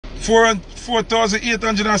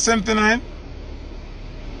4,879.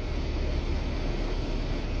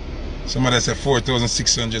 Somebody say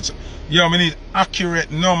 4,600. Yo, we need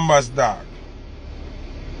accurate numbers, dog.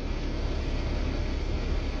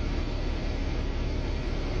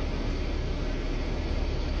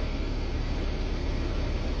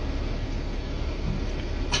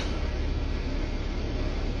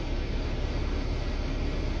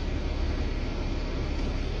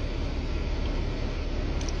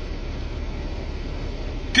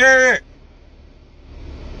 Carry.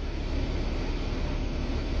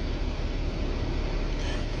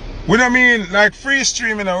 We don't mean like free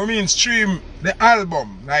streaming, we mean stream the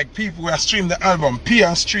album. Like people who stream the album, pay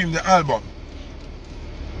and stream the album.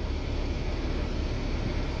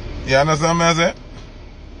 You understand what I say?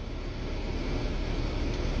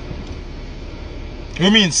 We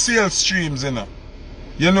mean sales streams, you know.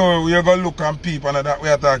 You know, we're going to look on people and that we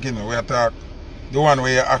are talking, you know. We are talking the one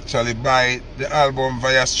where you actually buy the album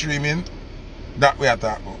via streaming. That we are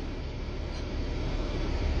talking about.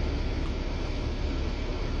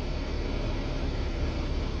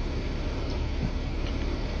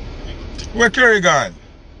 Where Kerry gone?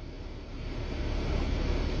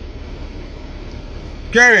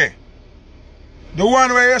 Kerry, the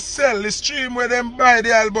one where you sell the stream where them buy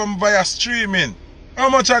the album via streaming. How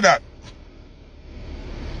much of that?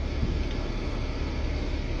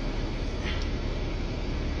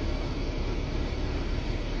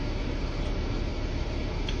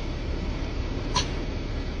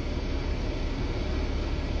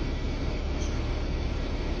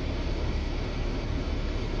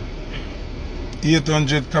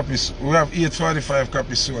 $800 copies. We have 845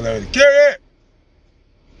 copies sold already. Kerry!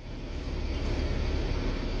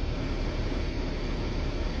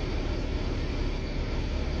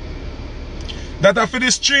 That are for the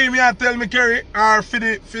stream, you tell me, Kerry, or for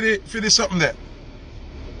the something there?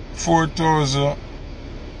 4,000.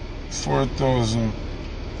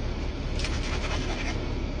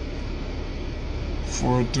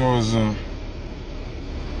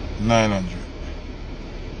 4,900.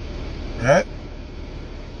 Right?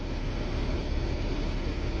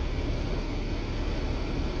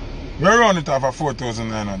 We're around it off of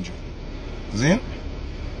 4,900. See?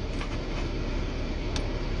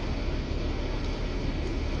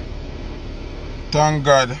 Thank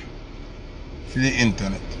God for the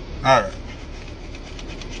internet. Alright.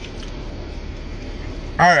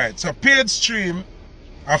 Alright, so paid stream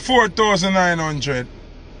at 4,900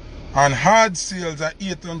 and hard sales at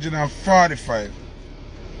 845.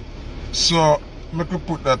 So, I could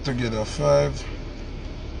put that together. 5,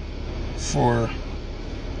 4,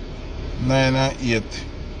 9 and 8,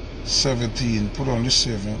 17. Put on the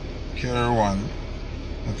 7. Carry 1.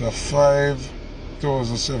 That's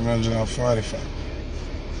 5,745.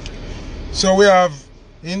 So we have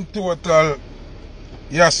in total,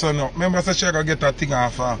 yes or no. Remember I said I get that thing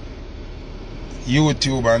off of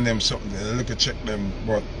YouTube and them something. Look at check them.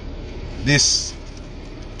 But this,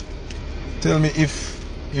 tell me if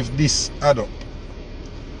this add up.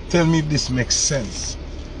 Tell me if this makes sense.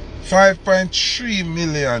 5.3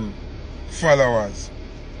 million followers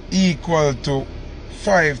equal to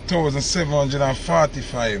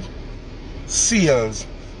 5,745 sales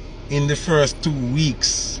in the first 2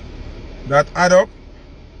 weeks. That add up?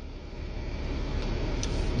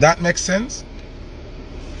 That makes sense?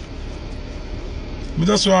 We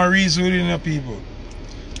just want to reason with the people.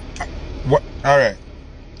 What? Alright.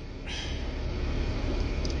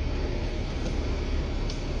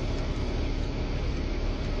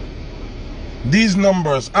 These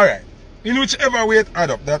numbers, alright. In whichever way it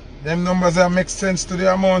add up, that them numbers that make sense to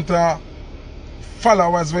the amount of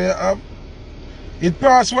followers we have. It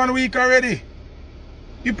passed 1 week already.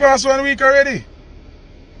 It passed 1 week already.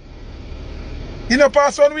 It not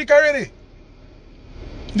passed 1 week already.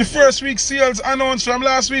 The first week sales announced from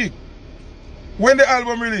last week. When the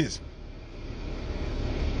album release?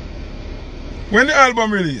 When the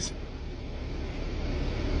album release?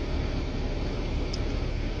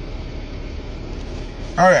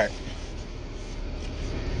 Alright.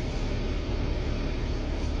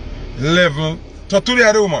 11. So today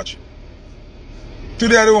I do how much?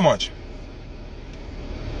 Today I do how much?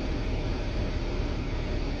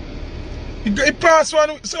 It passed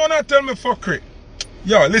 1 week. So not tell me fuckery.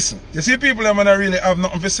 Yo, listen. You see people that don't really have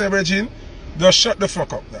nothing for say, Regine, just shut the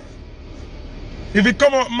fuck up there. If it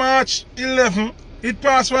come out March 11, it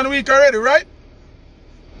passed 1 week already, right?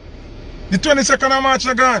 The 22nd of March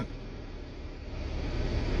are gone.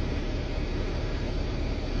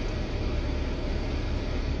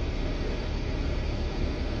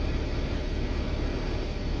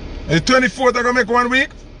 The 24th are going to make 1 week.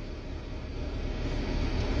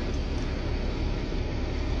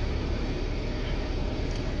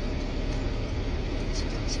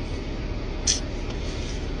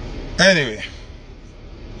 Anyway.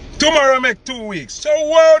 Tomorrow make 2 weeks. So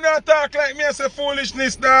why not talk like me and say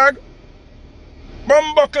foolishness, dog?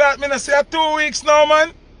 Bumbuckle at me and say 2 weeks now,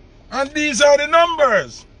 man. And these are the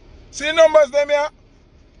numbers. See the numbers them here?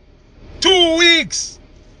 2 weeks.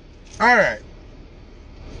 Alright.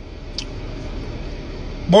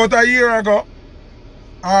 About a year ago,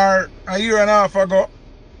 or a year and a half ago,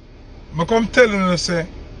 I come telling you, say,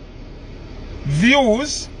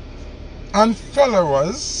 views and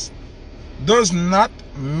followers does not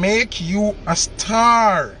make you a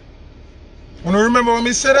star. You remember when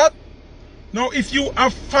we said that? Now, if you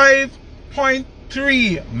have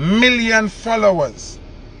 5.3 million followers,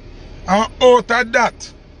 and out of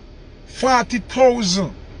that,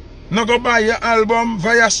 40,000 no go buy your album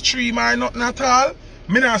via stream or nothing at all,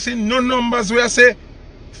 me not see no numbers where I say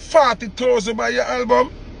 40,000 buy your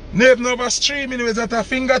album, never streaming with at a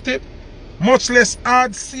fingertip, much less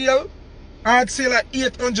hard sale at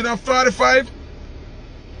 845.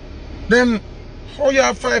 Then how you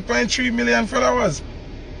have 5.3 million followers?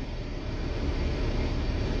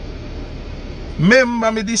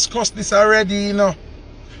 Remember me discussed this already, you know.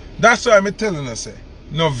 That's why I'm telling you, say,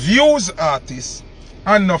 no views artists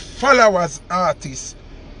and no followers artists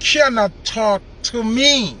cannot talk to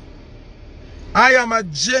me. I am a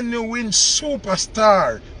genuine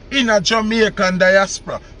superstar in a Jamaican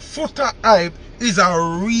diaspora. Foota Hype is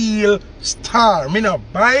a real star. Me no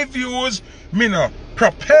buy views, me no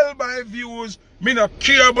propel by views, me no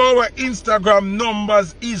care about what Instagram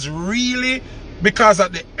numbers is really, because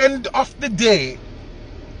at the end of the day,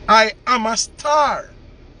 I am a star.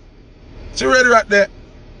 So ready right there,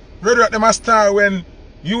 I'm a star when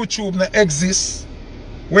YouTube no exists,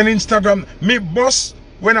 when Instagram, me boss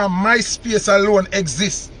when a MySpace alone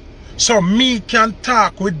exists. So me can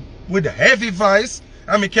talk with heavy voice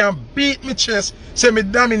and me can beat me chest, say me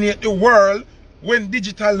dominate the world when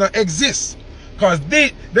digital no exists. Because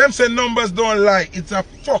them say numbers don't lie. It's a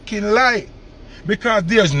fucking lie. Because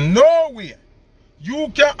there's no way you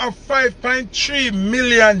can have 5.3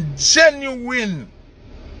 million genuine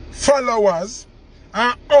followers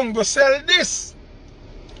and go sell this.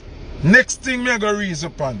 Next thing me go raise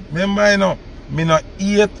upon. Remember, you know, me not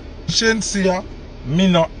hate Shensia,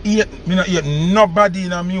 me not hate nobody in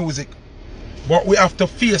the music. But we have to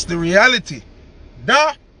face the reality.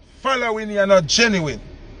 That following you not genuine.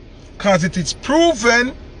 Because it is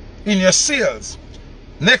proven in your sales.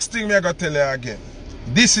 Next thing me I gotta tell you again.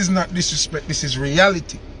 This is not disrespect, this is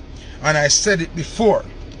reality. And I said it before.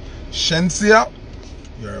 Shensia,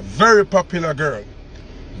 you're a very popular girl.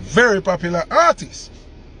 Very popular artist.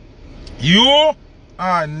 You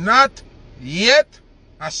are not yet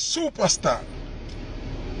a superstar.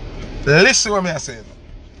 Listen what me I say.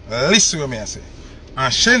 Listen what me I say.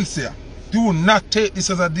 And Shensia, do not take this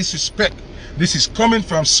as a disrespect. This is coming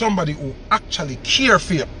from somebody who actually cares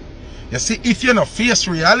for you. You see, if you don't face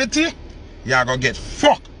reality, you're going to get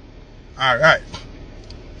fucked. Alright.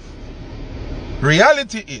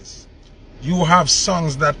 Reality is, you have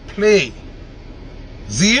songs that play.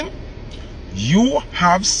 Zine, you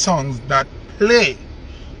have songs that play.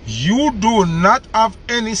 You do not have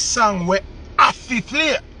any song where happy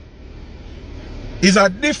play. Is a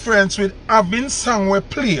difference with having song where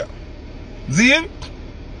play. Zine,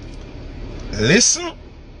 listen,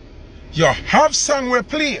 you have song where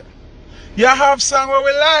play. You have song where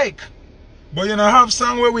we like. But you don't have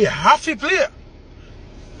song where we have to play.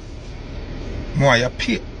 More you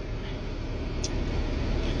pay.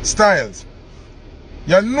 Styles.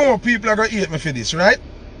 You know people are going to hate me for this, right?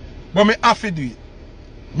 But me have to do it.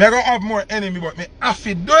 Me going to have more enemy, but me have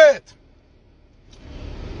to do it.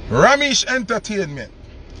 Ramesh Entertainment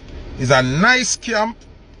is a nice camp,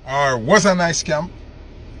 or was a nice camp.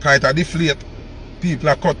 Because it a deflate. People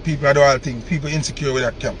are cut, people are do all things. People insecure with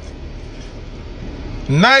that camp.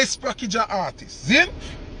 Nice package of artists. See? You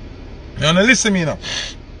want to listen to me now?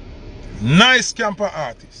 Nice camp of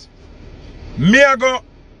artists. Me I go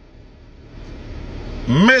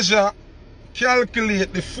measure,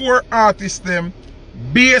 calculate the 4 artists them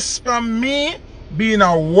based on me being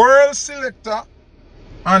a world selector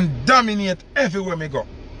and dominate everywhere me go.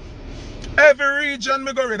 Every region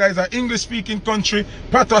me go, whether it's an English speaking country,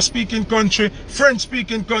 Patois speaking country, French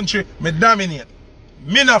speaking country, me dominate.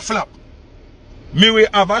 Me not flop. Me will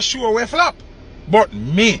have a show where flop. But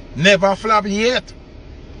me never flop yet.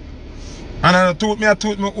 And I told me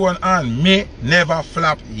own and me never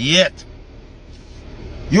flop yet.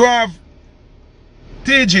 You have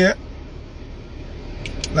TJ,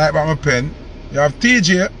 like by my pen. You have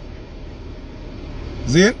TJ.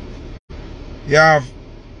 Zin. You have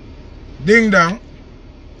Ding Dong.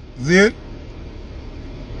 Zin.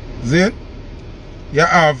 Zin. You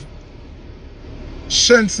have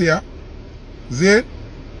Shensia. See it?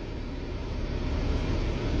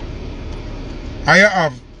 And you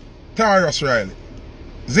have Tarrus Riley.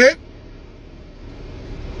 See it?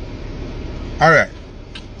 Alright.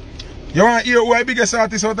 You want to hear who the biggest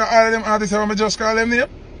artist out of all of them artists I just call them name?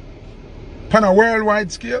 On a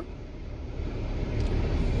worldwide scale?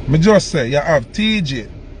 Me just say you have TJ,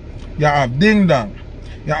 you have Ding Dong,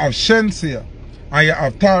 you have Shensia, and you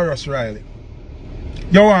have Tarrus Riley.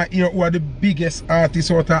 You want to hear who are the biggest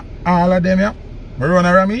artists out of all of them here?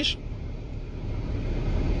 Marona Ramesh?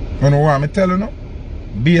 You know what I'm telling you?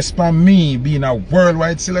 Based on me being a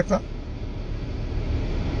worldwide selector?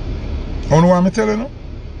 You know what I'm telling you?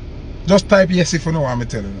 Just type yes if you know what I'm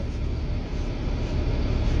telling you.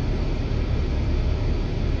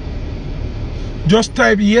 Just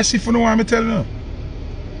type yes if you know what I'm telling you.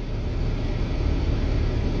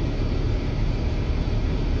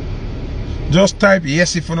 Just type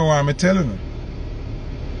yes if you know what I'm telling you.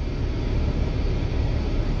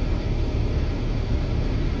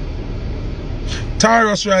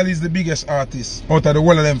 Tarrus Riley is the biggest artist out of the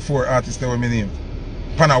whole of them 4 artists that were my name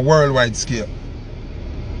on a worldwide scale.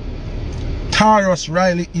 Tarrus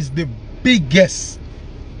Riley is the biggest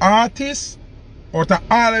artist out of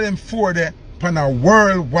all of them 4 there on a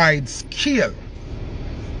worldwide scale.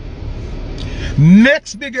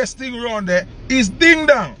 Next biggest thing around there is Ding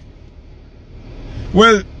Dong.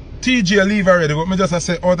 Well, TJ leave already, but me just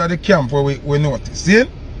say out of the camp where we notice. See?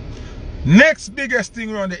 Next biggest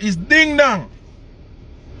thing around there is Ding Dong.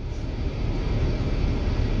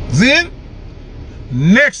 See?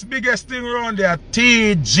 Next biggest thing around there,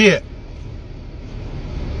 TJ.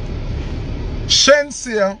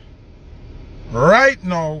 Shensia right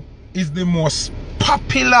now is the most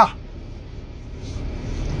popular.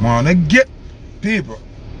 Man, I get people.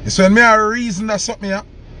 It's when me a reason that something here,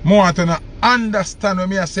 I want to understand what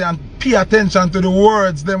me I say and pay attention to the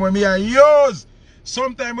words them when me I use.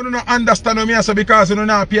 Sometimes we don't understand what me I say because we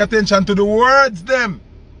don't pay attention to the words them.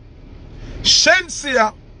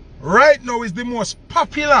 Shensia right now is the most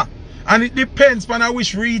popular, and it depends on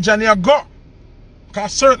which region you go.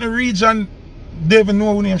 Because certain region they even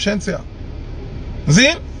know who name Shensia.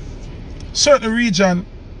 See? Certain region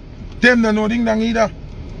them don't know Ding Dong either.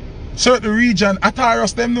 Certain region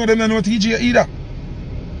Tarrus them know them don't know TJ either.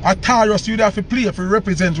 Tarrus you'd have to play for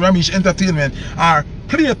represent Ramesh Entertainment, or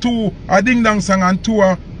play 2 a Ding Dong song and 2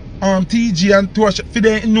 TJ and 2 for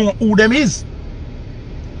them know who them is.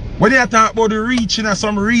 When they talk about the reach in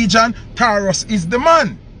some region, Tarrus is the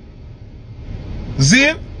man.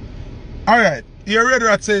 See? Alright, you ready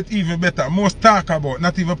to say it even better. Most talk about,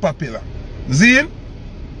 not even popular. See?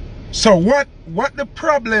 So what the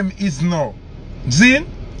problem is now? See?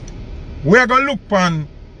 We are going to look on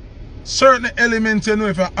certain elements, you know,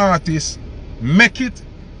 if an artist make it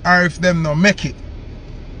or if them not make it.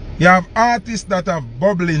 You have artists that have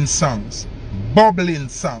bubbling songs. Bubbling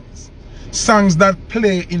songs. Songs that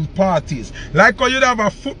play in parties. Like how you'd have a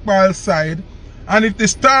football side, and if the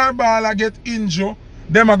star baller get injured,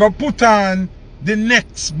 them are going to put on the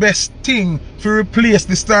next best thing to replace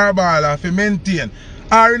the star baller, to maintain.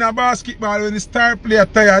 Or in a basketball, when the star player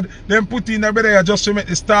tired, them put in a better just to make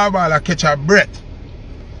the star baller catch a breath.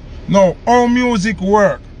 Now, how music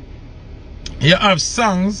work? You have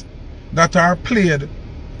songs that are played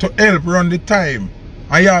to help run the time.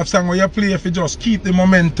 And you have songs where you play if you just keep the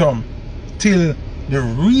momentum till the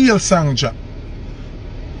real song drop.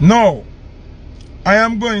 Now, I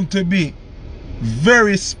am going to be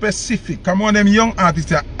very specific. Come on, them young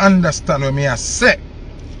artists understand what I say.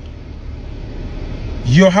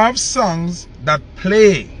 You have songs that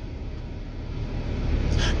play.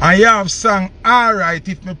 And you have song alright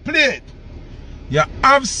if me play it. You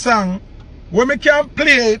have song when me can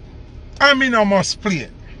play it and me no must play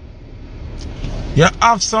it. You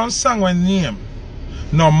have some song with name.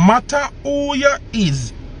 No matter who you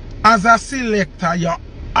is, as a selector, you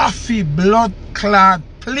have to blood clad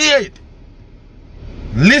play it.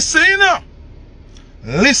 Listen, you know.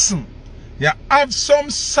 Listen. You have some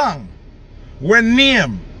song when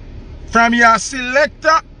name from your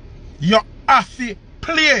selector, you have to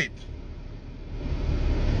play it.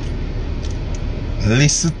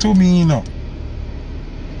 Listen to me, you know.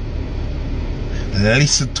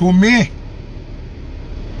 Listen to me.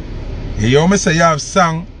 You hear me say you have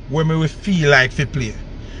song where me will feel like to play.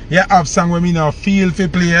 You have song where me now feel to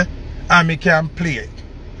play and me can play it.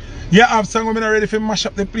 You have song where me not ready to mash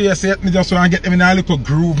up the place yet. Me just want to get them in a little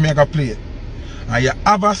groove me can play it. And you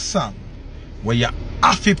have a song where you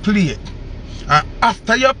have to play it. And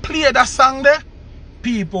after you play that song there,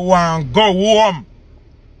 people want to go home.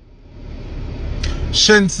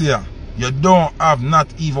 Shensia, You don't have not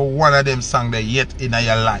even one of them songs there yet in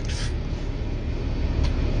your life.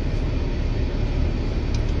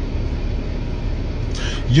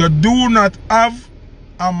 You do not have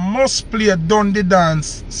a must play Done the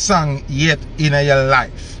Dance song yet in your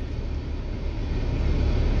life.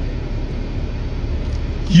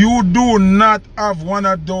 You do not have one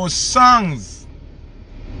of those songs.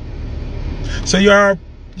 So you're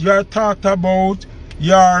talked about,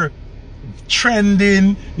 you're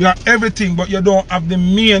trending, you're everything, but you don't have the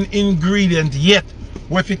main ingredient yet.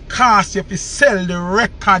 Where if you cast, if you sell the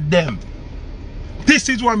record them. This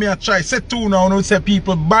is what me I try. Say too now, don't say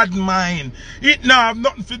people bad mind. It now have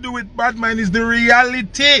nothing to do with bad mind, it's the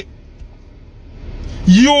reality.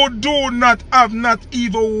 You do not have not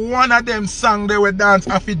even one of them songs they were dance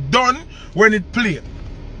have it done when it played.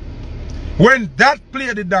 When that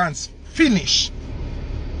play the dance finish,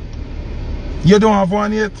 you don't have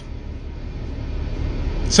one yet.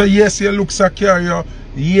 So yes, your looks are carrier.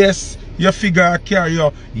 Yes, your figure are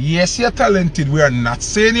carrier. Yes, you're talented. We are not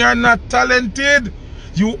saying you're not talented.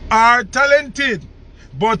 You are talented.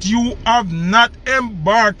 But you have not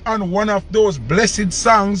embarked on one of those blessed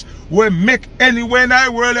songs where make anywhere in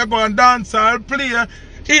the world you go and dance or play.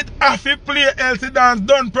 It have to play healthy dance,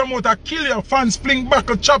 done promoter, kill your fans, fling back,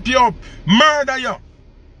 chop you up, murder you.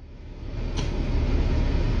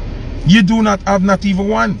 You do not have not even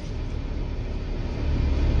one.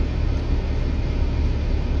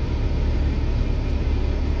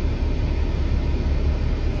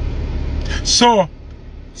 So,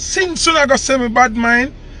 since you not say me bad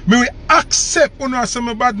mind, me will accept you not say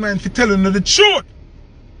me bad mind for telling you the truth.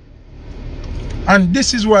 And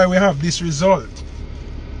this is why we have this result.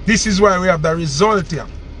 This is why we have the result here.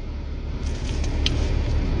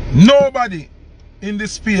 Nobody in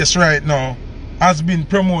this space right now has been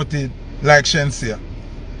promoted like Shenseea.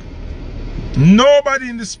 Nobody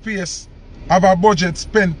in this space have a budget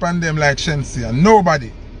spent on them like Shenseea.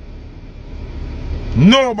 Nobody.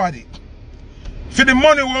 Nobody. For the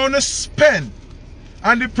money we want to spend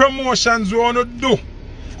and the promotions we want to do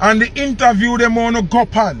and the interview them want to go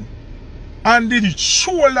on and the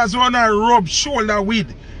shoulders we want to rub shoulder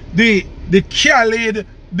with the Khaled,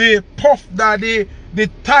 the Puff Daddy, the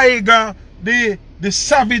Tiger, the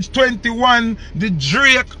Savage 21, the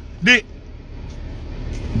Drake,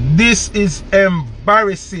 this is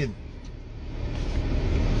embarrassing.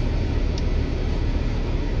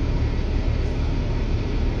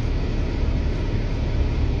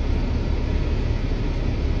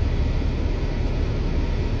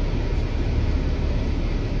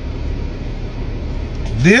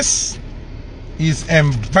 This is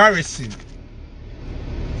embarrassing.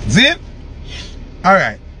 See?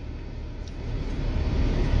 Alright.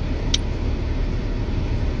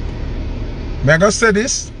 May I go say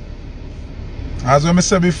this? As I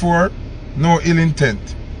said before, no ill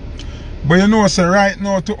intent. But you know, say right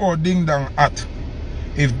now to all Ding Dong at.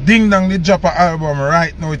 If Ding Dong did drop an album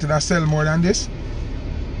right now, it will sell more than this.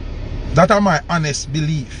 That is my honest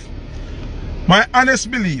belief. My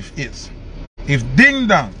honest belief is, if Ding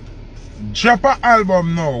Dong drop an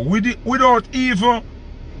album now without even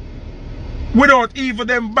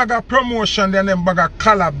them bag of promotion and them bag of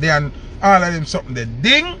collab there and all of them something there,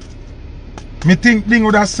 Ding, me think Ding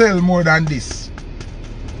would have sell more than this.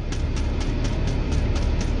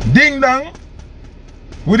 Ding Dong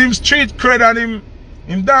with him street cred and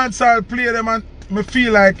him dancehall play them, and me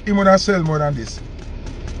feel like he would have sell more than this.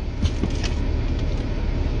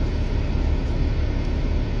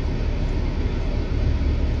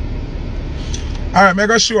 Alright, I'm going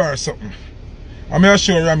to show her something. I'm going to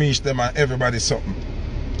show Ramesh them and everybody something.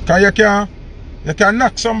 Because you can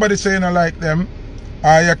knock somebody say you don't like them,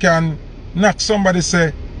 or you can knock somebody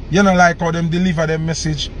say you don't like how them deliver their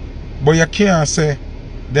message, but you can't say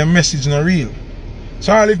their message not real.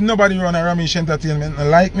 So if nobody run a Ramesh Entertainment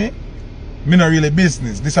and like me not really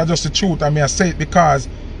business. This is just the truth, and I say it because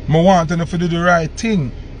I want them to do the right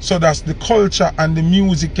thing so that the culture and the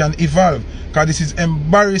music can evolve. Because this is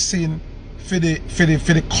embarrassing for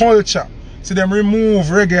the culture. See them remove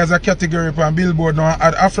reggae as a category from Billboard now and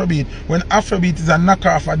add Afrobeat, when Afrobeat is a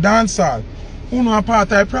knockoff of dancehall. Who know a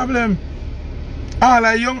part of the problem? All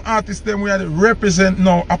our young artists them we represent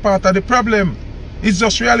now a part of the problem. It's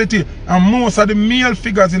just reality. And most of the male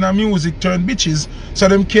figures in our music turn bitches, so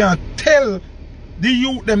them can't tell the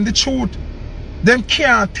youth them the truth. Them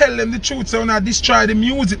can't tell them the truth, so now destroy the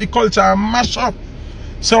music, the culture, and mash up.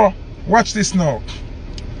 So watch this now.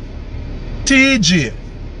 TJ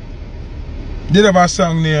did have a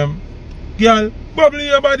song named Girl, bubble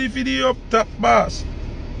your body for the up top boss.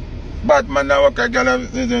 Bad man now work a girl.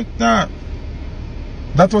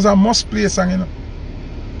 That was a must play song, you know.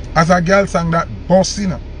 as a girl song that boss, you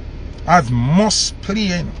know, as must play,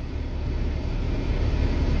 you know.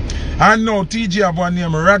 And now TJ have one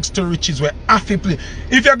name, Rags to Riches, where half play.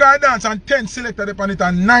 If you go dance and 10 selected upon it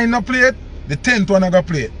and 9 not play it, the 10th one I go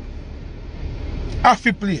play it. Half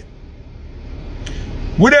play.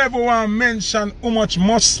 We don't ever want to mention how much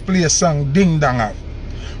must play song Ding Dong have.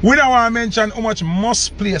 We don't want to mention how much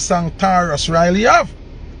must play song Taurus Riley have.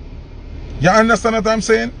 You understand what I'm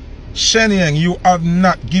saying? Shenyang, you have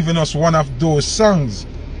not given us one of those songs.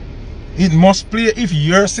 It must play if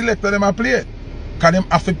you're selected them I play it. Because them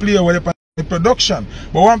have to play with the production.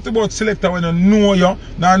 But one thing about selector when you know you,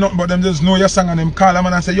 nah, nothing but them just know your song and them call them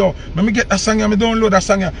and say, yo, let me get that song here, me download that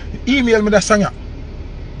song here, email me that song here.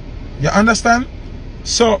 You understand?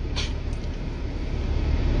 So,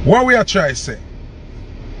 what we are trying to say,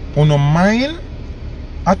 uno mind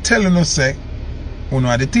are telling us say, uno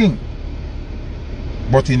are the thing.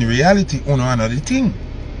 But in reality, uno are not the thing.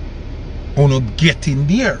 Uno get in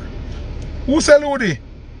there. Who say Ludi?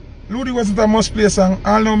 Ludi wasn't a must play song.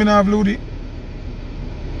 All know me now have Ludi.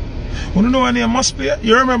 You know any must play?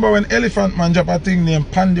 You remember when Elephant Man dropped a thing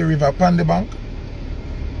named Pandy River, Pandy Bank?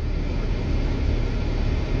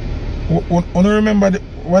 You remember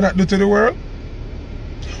what that do to the world?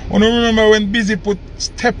 You remember when Busy put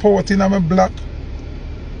Step Out in my black?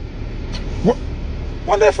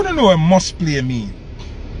 What if you don't know what must play mean?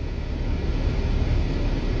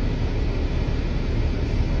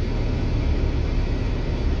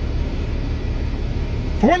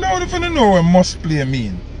 I wonder if you don't know what must play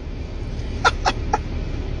mean.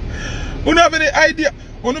 You don't have any idea.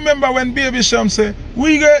 You remember when Baby Sham say,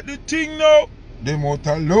 we got the thing now. Them out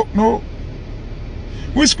a look now.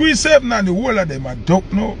 We squeeze 7 and the whole of them a duck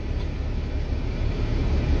now.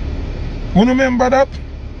 You remember that?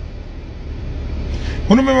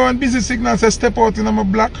 You remember when Busy Signal says Step Out in my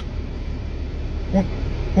black? You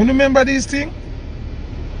remember these things?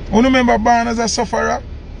 You remember Born as a Sufferer?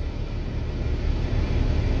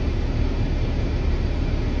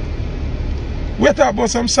 We talk about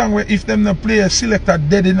some song where if them not play a selector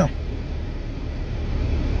dead enough.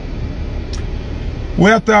 We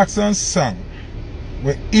talk some song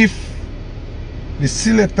where if the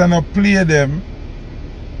selector not play them,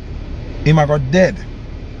 he might go dead.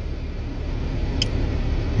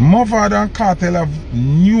 Mother and Cartel have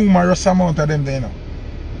numerous amount of them there now.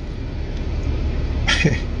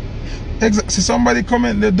 See somebody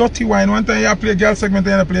comment the dirty wine. One time you play a girl segment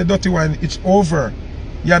and you play dirty wine, it's over.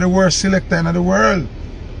 You're the worst selector in the world.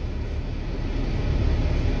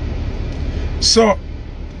 So,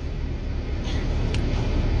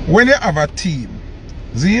 when you have a team,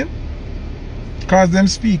 see, because them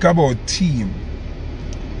speak about team,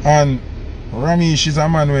 and Ramesh is a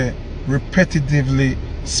man who repetitively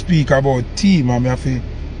speak about team, and I have to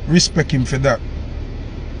respect him for that.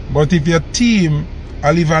 But if your team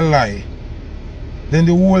a live a lie, then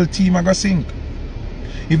the whole team are going to sink.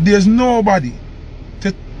 If there's nobody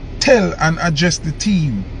to tell and address the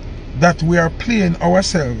team that we are playing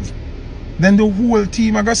ourselves, then the whole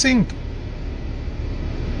team are going to sink.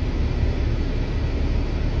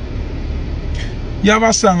 You have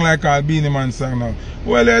a song like our Beanie Man song now.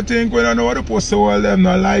 Well, I think we don't know what the post all them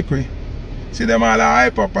not like we. See them all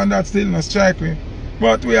hype up and that still not strike we.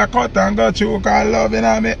 But we are cut and got you because love, you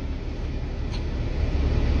know me.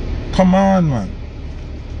 Come on, man.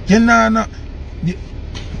 You know, no.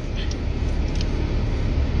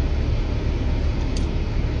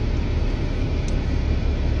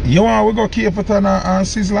 You want we go Caperton and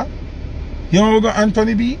Sizzler? You want we go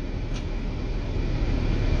Anthony B?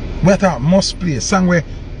 But I must play a song where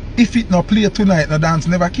if it not play tonight, the dance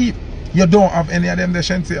never keep. You don't have any of them there,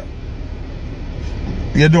 Shensia.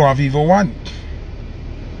 You don't have even one.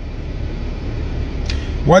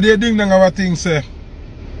 What do you think of a thing say?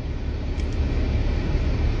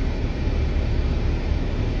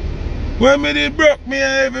 When me did broke me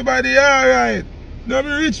and everybody alright. Don't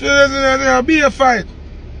be rich for this and there'll be a fight.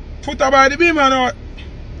 Foota by the beam and what?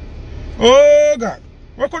 Oh God.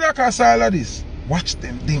 What could I cause all of this? Watch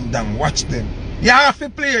them, ding dong, watch them. You have to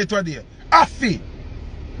play it today. Have to.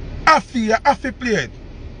 You have to play it.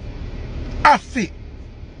 Have to.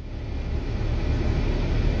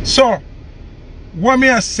 So, what me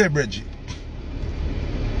I say, Bridget?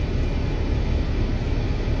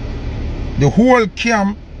 The whole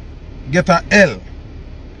camp get a L.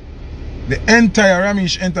 The entire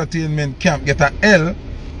Ramesh Entertainment camp get a L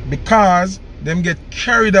because them get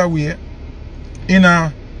carried away in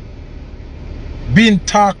a being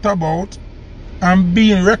talked about and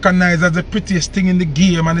being recognized as the prettiest thing in the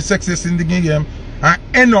game and the sexiest in the game, and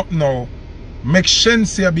end up now make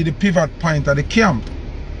Shensia be the pivot point of the camp.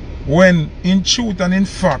 when in truth and in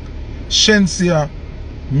fact, Shenseea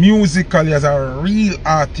musically as a real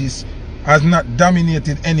artist has not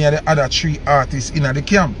dominated any of the other 3 artists in the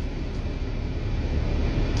camp.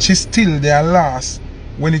 She's still their last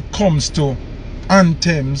when it comes to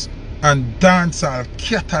anthems and dancehall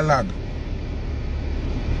catalog.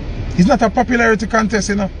 It's not a popularity contest,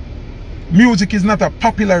 you know. Music is not a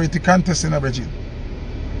popularity contest, you know, Bridget.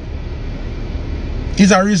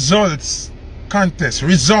 It's a results contest.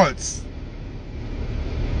 Results.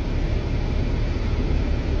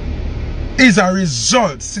 It's a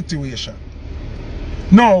results situation.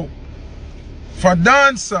 Now, for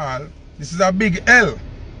dancehall, this is a big L.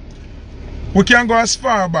 We can go as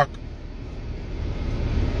far back.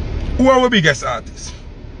 Who are our biggest artists?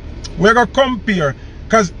 We're going to compare.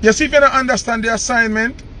 Because you see, if you don't understand the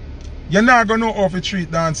assignment, you're not going to know how to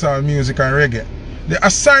treat dancehall music and reggae. The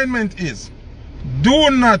assignment is, do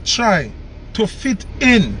not try to fit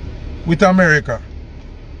in with America.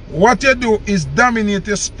 What you do is dominate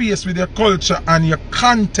your space with your culture and your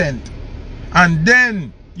content. And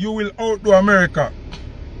then you will outdo America.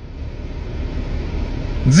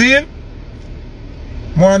 See?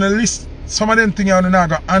 More on the list, some of them things you're not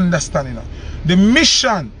going to understand. You know. The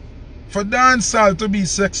mission for dancehall to be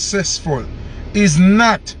successful is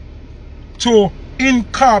not to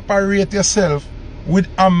incorporate yourself with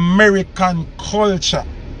American culture.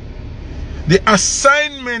 The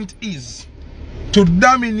assignment is to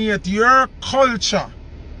dominate your culture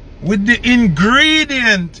with the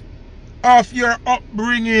ingredient of your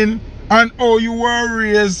upbringing and how you were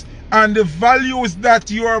raised and the values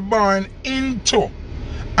that you are born into.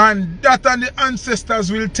 And that and the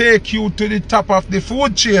ancestors will take you to the top of the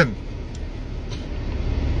food chain.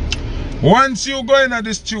 Once you go into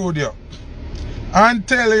the studio and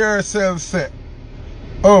tell yourself, say,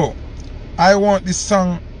 oh, I want this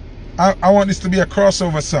song, I want this to be a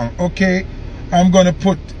crossover song. Okay, I'm going to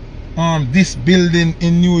put this building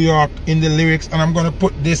in New York in the lyrics, and I'm going to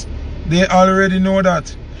put this. They already know that.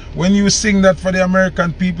 When you sing that for the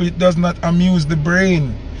American people, it does not amuse the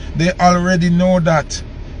brain. They already know that.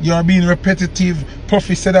 You are being repetitive.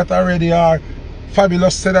 Puffy said that already, are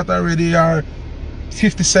Fabulous said that already, are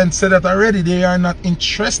 50 Cent said that already. They are not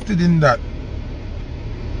interested in that.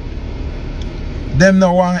 Them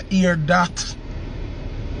no want to hear that.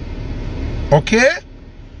 Okay?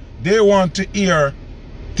 They want to hear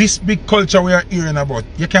this big culture we are hearing about.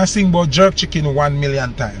 You can sing about jerk chicken 1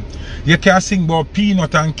 million times. You can sing about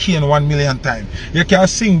peanut and cane 1 million times. You can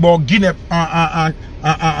sing about Guinea and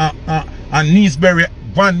Neesberry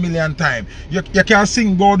 1 million times. You can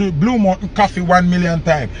sing about the Blue Mountain Coffee 1 million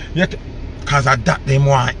times. Because of that, they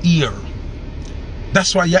want to hear.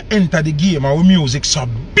 That's why you enter the game and music so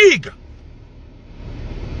big.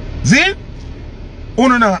 See? You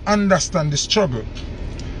don't understand the struggle.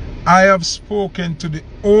 I have spoken to the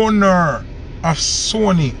owner of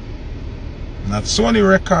Sony. Not Sony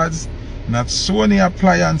Records, not Sony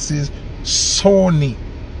Appliances, Sony.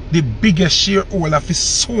 The biggest shareholder of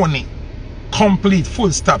Sony. Complete,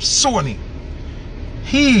 full stop, Sony.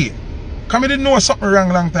 He, come, he didn't know something wrong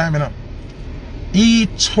long time, you know. He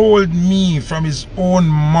told me from his own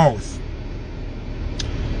mouth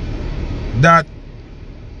that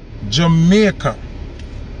Jamaica,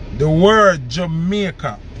 the word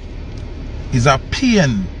Jamaica, is a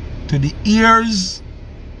pain to the ears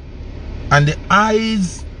and the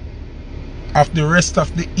eyes of the rest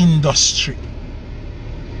of the industry.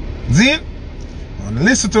 See? And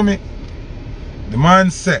listen to me. The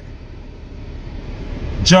man said,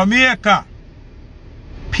 Jamaica,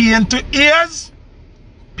 pain to ears,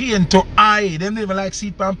 pain to eye. Them never like see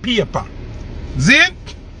it on paper. See?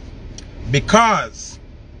 Because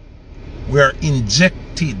we are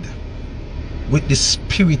injected with the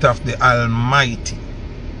Spirit of the Almighty.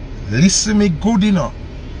 Listen me good enough.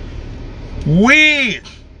 We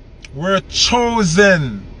were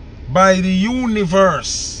chosen by the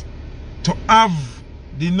universe to have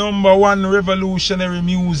the #1 revolutionary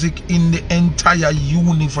music in the entire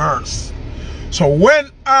universe. So when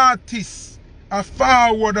artists are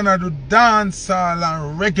forward and do dancehall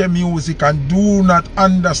and reggae music and do not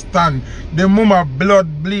understand the mama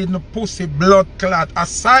blood bleed, no pussy blood clot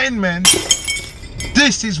assignment,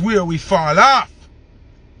 this is where we fall off.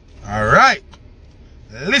 Alright.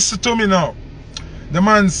 Listen to me now. The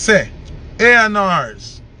man say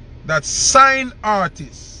A&Rs that sign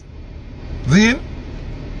artists. Then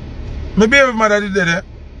my baby mother did that.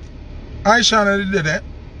 Aishana did that.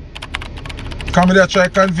 Come there try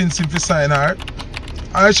convince him to sign her.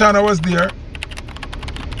 Aishana was there.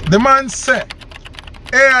 The man said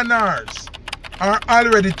A&Rs are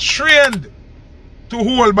already trained to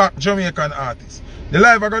hold back Jamaican artists. The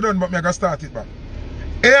live I got done, but me I got start it back.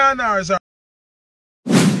 A&Rs are